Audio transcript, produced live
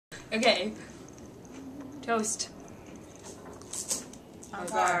Okay. Toast. On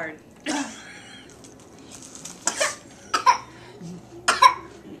guard.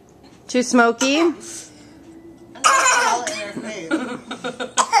 Too smoky? I'm gonna in her face.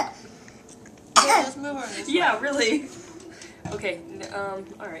 Let's move over this Yeah, way. really. Okay,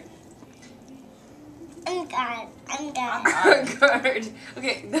 alright. I'm done. I'm done. Guard.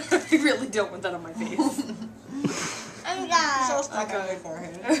 Okay, I really don't want that on my face. I'm So done. stuck on your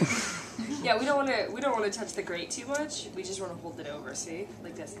forehead. Yeah, we don't want to touch the grate too much. We just want to hold it over. See,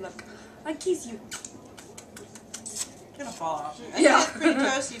 like this. Look, I kiss you. It's gonna fall off. Yeah. It's pretty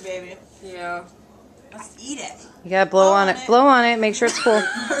toasty, baby. Yeah. Let's eat it. You gotta blow on it. Blow on it. Make sure it's cool.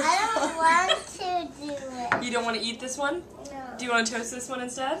 I don't want to do it. You don't want to eat this one? No. Do you want to toast this one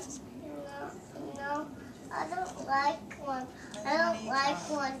instead? No. I don't like one. I don't like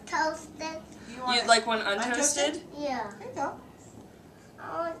one toasted. You'd like one untoasted? Yeah. There you go.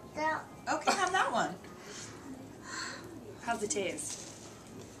 I want that. Okay, have that one. How's it taste?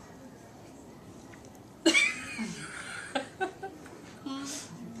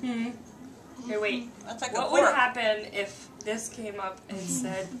 Here, wait. That's like What a would fork. happen if this came up and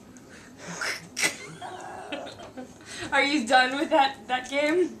said... Are you done with that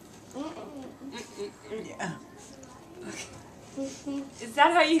game? Yeah. Is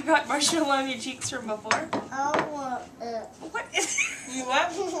that how you got marshmallow on your cheeks from before? I want it. What is You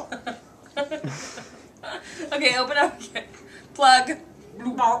what? Okay, open up again. Plug.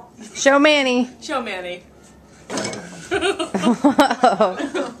 Show Manny. Show Manny.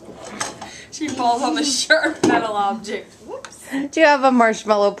 Whoa. She falls on the sharp metal object. Whoops. Do you have a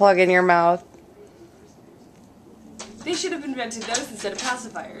marshmallow plug in your mouth? They should have invented those instead of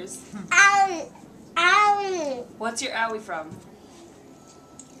pacifiers. Owie. Owie. What's your owie from?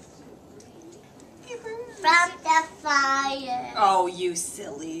 From the fire. Oh, you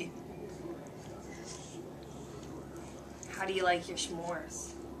silly. How do you like your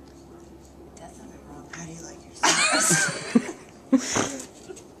s'mores? That's not wrong. How do you like your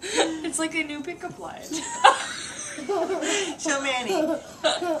It's like a new pickup line. Show Manny.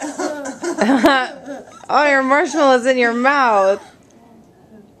 Oh, your marshmallow's in your mouth.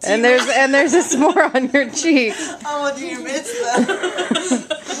 And there's a s'more on your cheek. Oh, what do you miss though?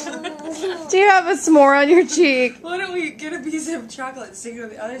 Do you have a s'more on your cheek? Why don't we get a piece of chocolate and stick it on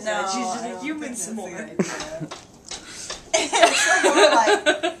the other side? She's just a human s'more. It's so more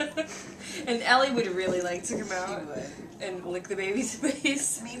like. And Ellie would really like to come out She would. and lick the baby's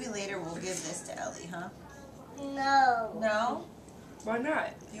face. Maybe later we'll give this to Ellie, huh? No. No? Why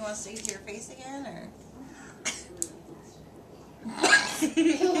not? You want to stick it to your face again, or?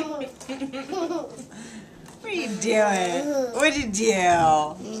 What are you doing? What'd you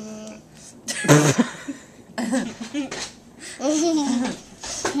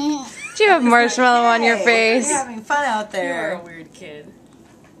Do you have marshmallow on your Hey, face? You're having fun out You're there. a weird kid.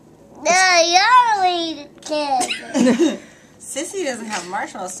 No, you're a weird kid. Sissy doesn't have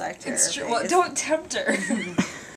marshmallows stuck to her It's true. face. Well, don't tempt her.